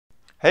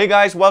Hey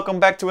guys, welcome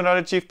back to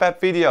another Chief Pep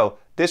video.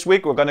 This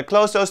week we're going to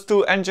close those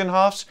two engine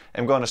halves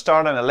and we're going to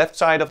start on the left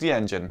side of the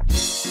engine.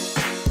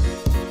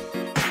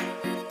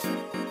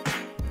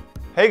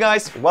 Hey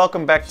guys,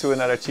 welcome back to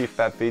another Chief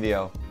Pep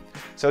video.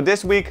 So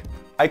this week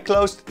I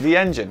closed the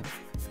engine.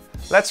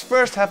 Let's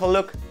first have a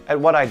look at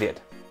what I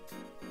did.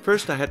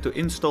 First I had to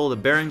install the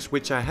bearings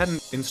which I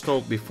hadn't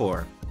installed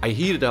before. I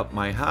heated up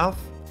my half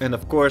and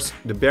of course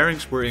the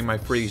bearings were in my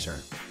freezer.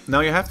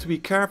 Now you have to be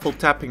careful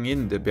tapping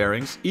in the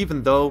bearings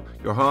even though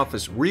your half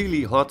is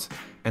really hot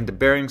and the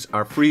bearings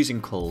are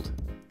freezing cold.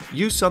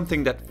 Use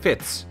something that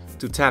fits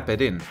to tap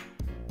it in.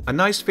 A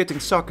nice fitting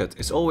socket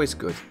is always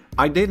good.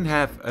 I didn't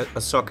have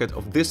a socket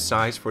of this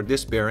size for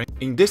this bearing.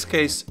 In this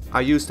case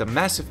I used a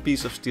massive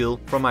piece of steel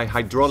from my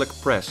hydraulic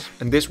press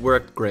and this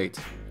worked great.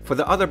 For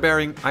the other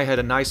bearing I had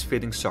a nice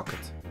fitting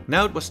socket.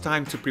 Now it was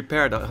time to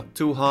prepare the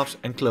two halves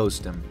and close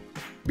them.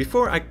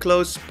 Before I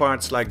close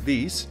parts like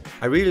these,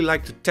 I really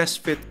like to test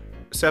fit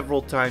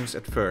several times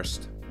at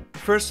first.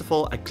 First of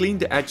all, I cleaned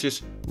the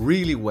edges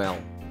really well.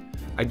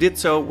 I did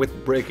so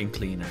with braking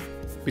cleaner.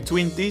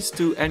 Between these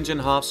two engine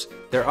halves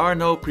there are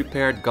no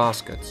prepared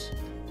gaskets.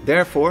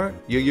 Therefore,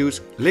 you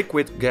use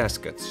liquid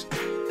gaskets.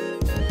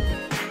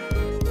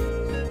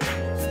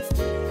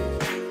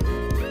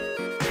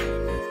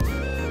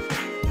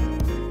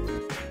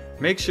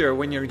 Make sure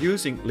when you're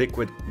using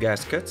liquid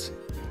gaskets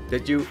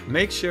that you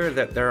make sure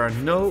that there are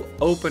no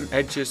open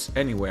edges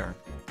anywhere.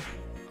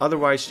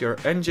 Otherwise your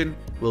engine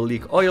will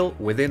leak oil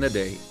within a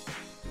day.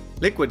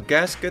 Liquid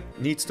gasket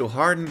needs to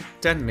harden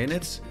 10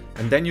 minutes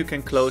and then you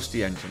can close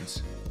the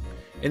engines.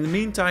 In the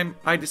meantime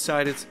I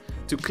decided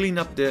to clean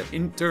up the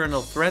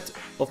internal thread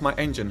of my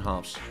engine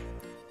halves.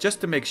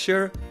 Just to make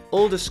sure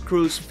all the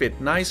screws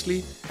fit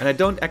nicely and I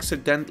don't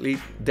accidentally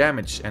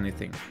damage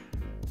anything.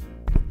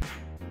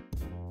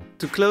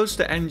 To close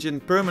the engine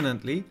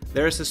permanently,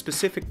 there is a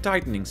specific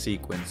tightening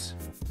sequence.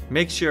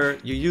 Make sure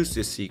you use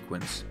this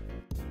sequence.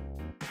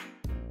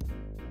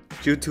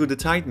 Due to the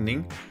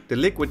tightening, the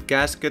liquid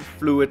gasket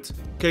fluid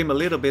came a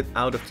little bit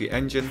out of the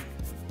engine,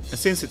 and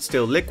since it's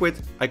still liquid,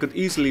 I could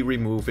easily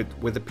remove it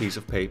with a piece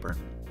of paper.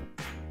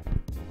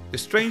 The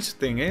strange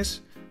thing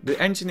is, the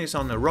engine is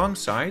on the wrong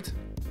side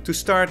to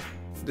start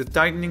the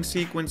tightening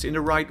sequence in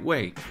the right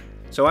way.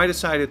 So I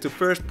decided to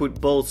first put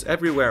bolts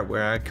everywhere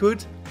where I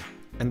could,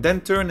 and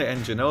then turn the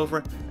engine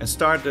over and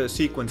start the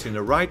sequence in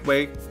the right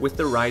way with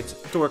the right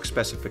torque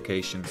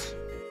specifications.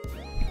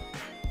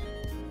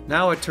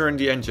 Now I turned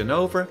the engine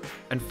over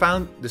and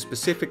found the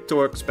specific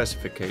torque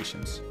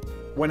specifications.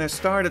 When I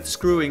started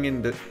screwing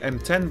in the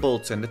M10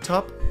 bolts and the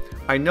top,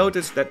 I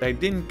noticed that they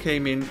didn't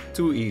came in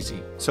too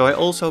easy. So I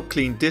also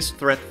cleaned this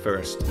thread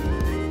first.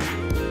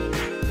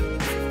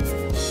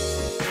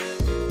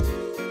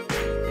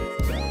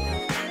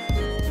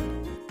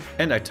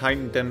 And I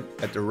tightened them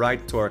at the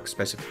right torque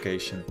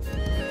specification.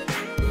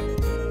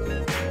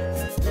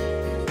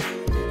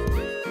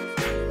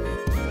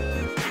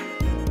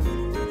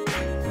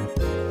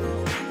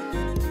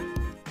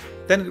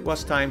 Then it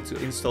was time to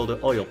install the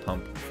oil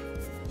pump.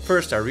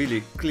 First I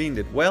really cleaned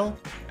it well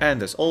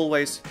and as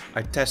always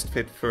I test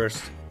fit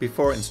first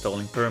before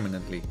installing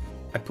permanently.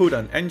 I put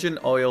on engine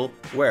oil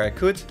where I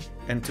could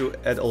and to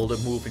add all the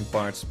moving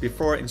parts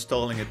before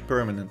installing it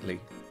permanently.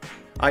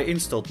 I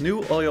installed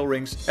new oil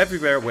rings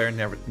everywhere where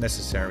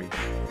necessary.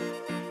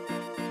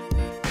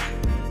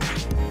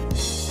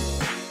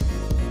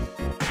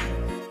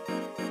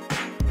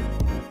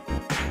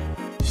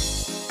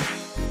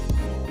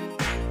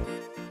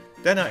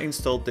 Then I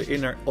installed the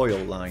inner oil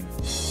line.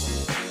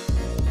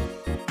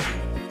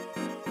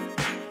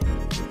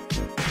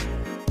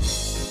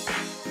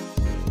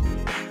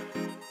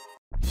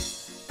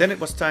 Then it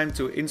was time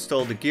to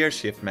install the gear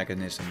shift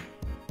mechanism.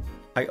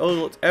 I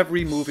oiled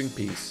every moving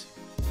piece.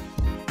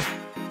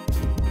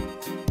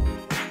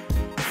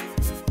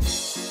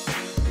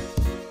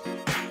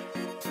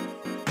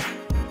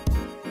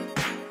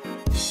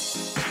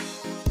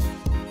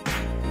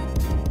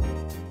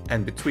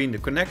 And between the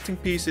connecting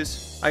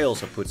pieces I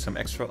also put some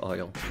extra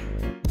oil.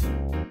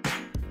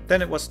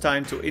 Then it was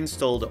time to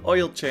install the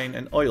oil chain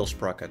and oil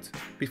sprocket.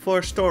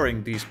 Before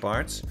storing these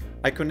parts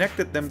I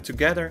connected them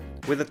together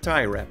with a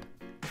tie wrap.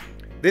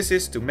 This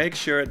is to make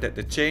sure that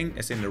the chain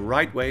is in the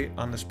right way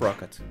on the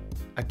sprocket.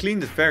 I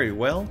cleaned it very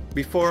well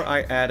before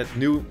I added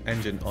new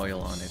engine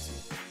oil on it.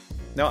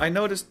 Now I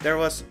noticed there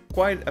was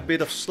quite a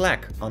bit of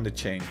slack on the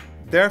chain.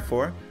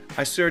 Therefore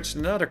I searched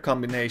another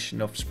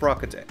combination of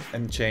sprocket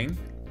and chain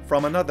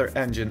from another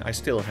engine I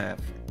still have.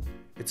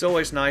 It's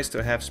always nice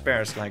to have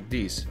spares like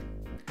these.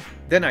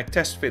 Then I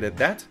test fitted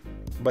that,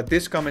 but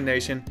this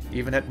combination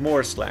even had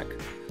more slack.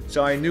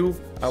 So I knew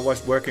I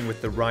was working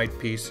with the right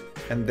piece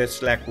and that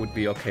slack would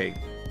be okay.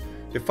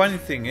 The funny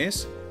thing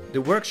is,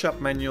 the workshop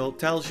manual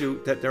tells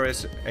you that there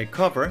is a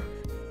cover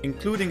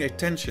including a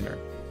tensioner.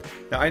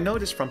 Now I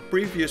noticed from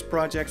previous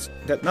projects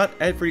that not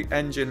every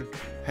engine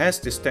has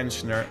this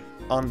tensioner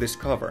on this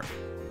cover.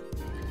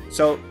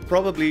 So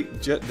probably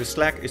the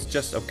slack is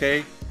just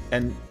okay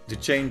and the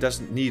chain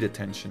doesn't need a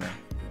tensioner.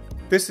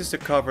 This is the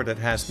cover that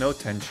has no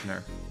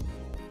tensioner.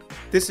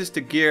 This is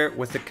the gear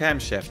with the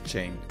camshaft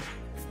chain.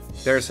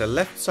 There's a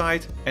left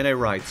side and a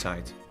right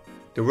side.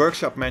 The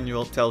workshop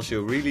manual tells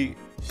you really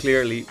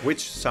clearly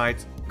which side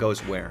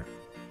goes where.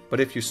 But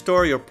if you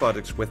store your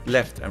products with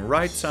left and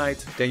right side,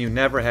 then you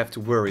never have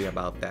to worry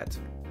about that.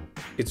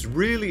 It's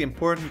really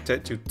important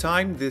that you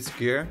time this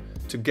gear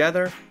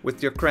together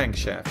with your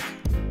crankshaft.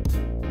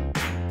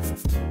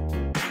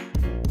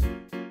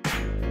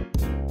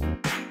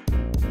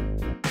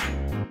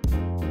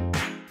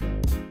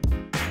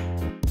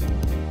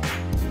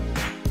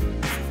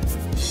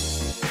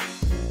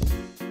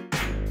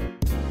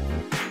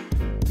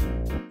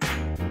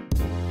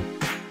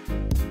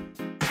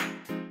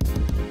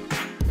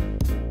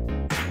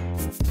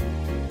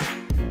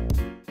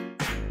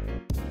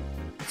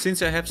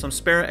 Since I have some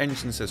spare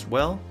engines as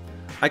well,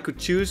 I could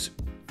choose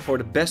for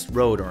the best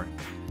rotor.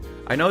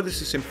 I know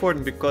this is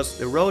important because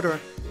the rotor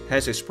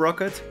has a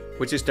sprocket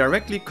which is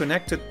directly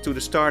connected to the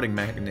starting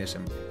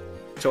mechanism.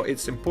 So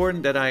it's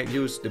important that I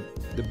use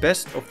the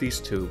best of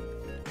these two.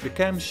 The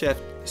camshaft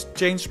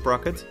chain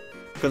sprocket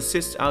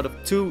consists out of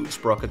two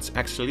sprockets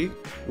actually,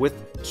 with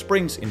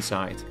springs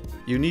inside.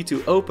 You need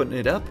to open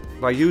it up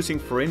by using,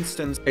 for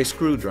instance, a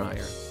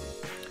screwdriver.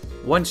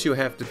 Once you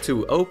have the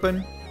two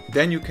open,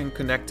 then you can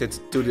connect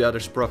it to the other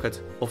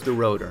sprocket of the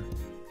rotor.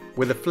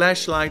 With a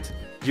flashlight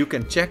you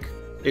can check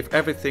if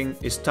everything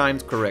is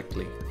timed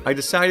correctly. I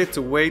decided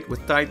to wait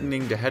with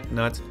tightening the head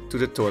nut to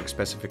the torque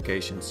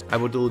specifications. I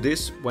will do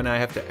this when I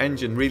have the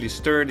engine really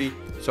sturdy,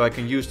 so I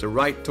can use the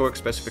right torque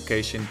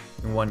specification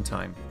in one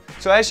time.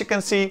 So as you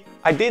can see,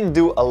 I didn't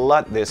do a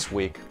lot this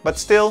week, but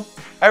still,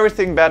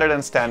 everything better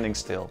than standing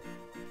still.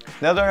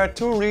 Now there are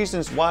two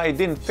reasons why I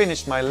didn't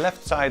finish my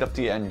left side of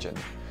the engine.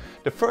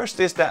 The first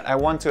is that I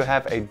want to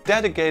have a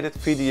dedicated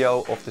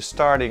video of the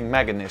starting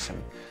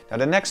mechanism. Now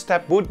the next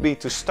step would be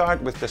to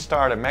start with the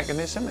starter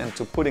mechanism and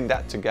to putting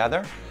that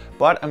together,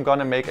 but I'm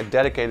gonna make a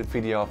dedicated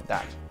video of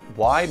that.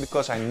 Why?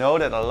 Because I know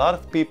that a lot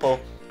of people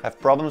have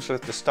problems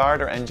with the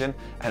starter engine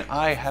and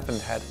I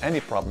haven't had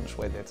any problems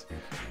with it.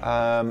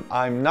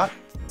 I'm not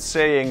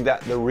saying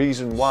that the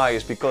reason why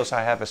is because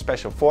I have a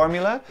special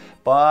formula,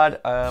 but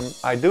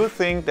I do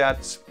think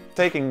that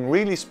taking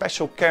really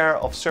special care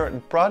of certain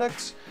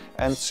products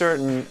and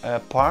certain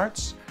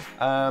parts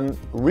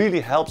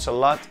really helps a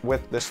lot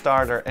with the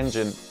starter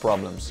engine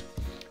problems.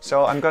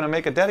 So I'm going to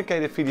make a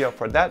dedicated video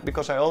for that,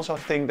 because I also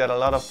think that a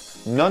lot of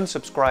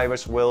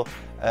non-subscribers will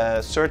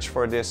search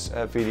for this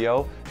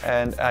video,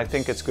 and I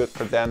think it's good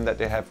for them that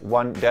they have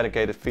one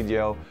dedicated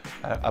video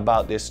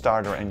about this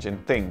starter engine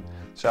thing.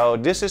 So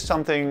this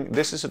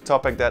is a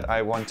topic that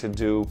I want to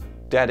do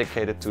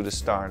dedicated to the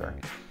starter.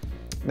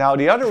 Now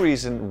the other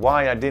reason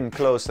why I didn't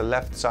close the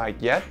left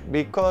side yet,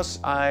 because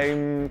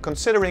I'm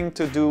considering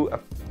to do a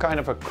kind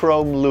of a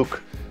chrome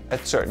look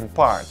at certain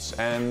parts,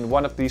 and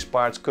one of these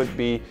parts could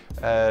be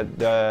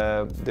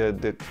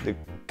the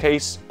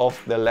case of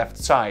the left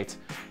side,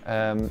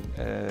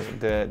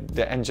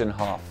 the engine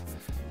half.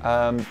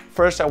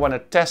 First I want to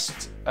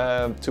test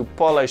to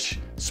polish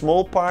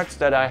small parts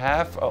that I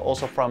have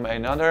also from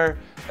another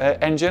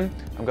engine.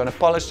 I'm going to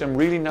polish them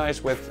really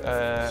nice with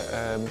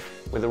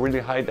a really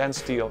high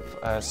density of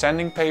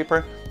sanding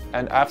paper,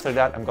 and after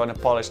that I'm going to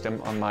polish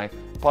them on my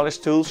polish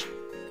tools,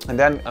 and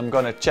then I'm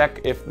going to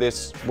check if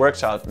this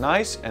works out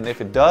nice, and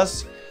if it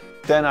does,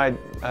 then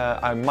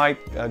I might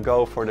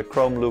go for the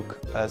chrome look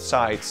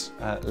sides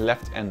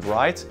left and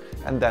right,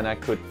 and then I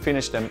could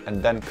finish them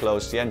and then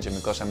close the engine,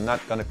 because I'm not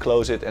going to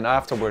close it and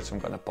afterwards I'm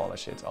going to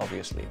polish it,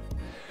 obviously.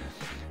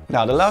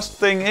 Now the last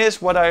thing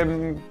is what I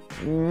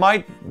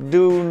might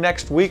do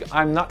next week,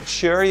 I'm not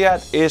sure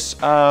yet, is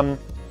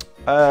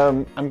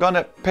I'm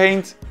gonna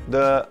paint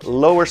the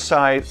lower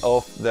side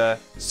of the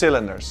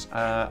cylinders.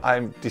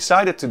 I've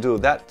decided to do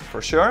that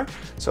for sure.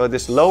 So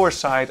this lower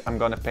side, I'm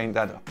gonna paint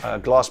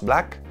that gloss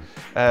black.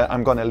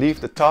 I'm gonna leave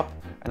the top,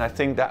 and I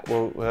think that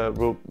will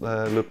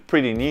look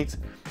pretty neat.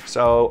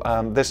 So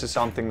this is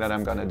something that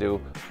I'm gonna do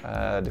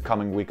the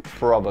coming week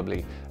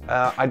probably.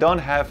 I don't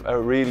have a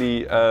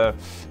really,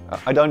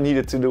 I don't need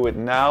it to do it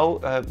now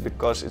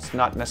because it's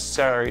not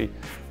necessarily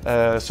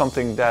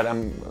something that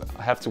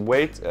I have to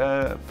wait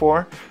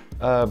for,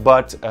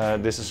 but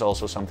this is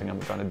also something I'm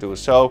gonna do.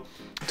 So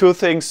two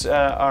things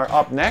are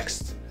up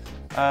next.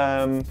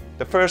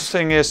 The first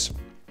thing is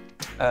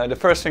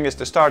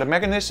the starter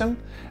mechanism,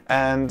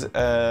 and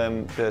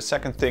the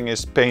second thing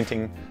is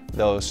painting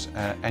those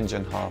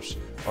engine halves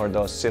or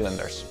those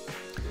cylinders.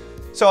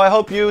 So I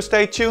hope you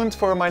stay tuned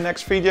for my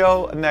next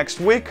video next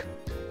week.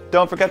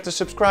 Don't forget to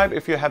subscribe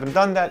if you haven't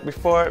done that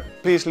before.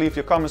 Please leave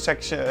your comments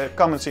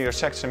in your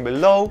section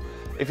below.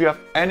 If you have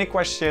any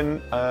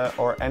question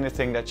or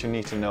anything that you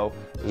need to know,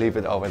 leave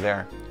it over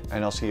there.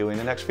 And I'll see you in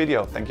the next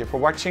video. Thank you for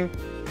watching.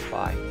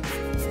 Bye.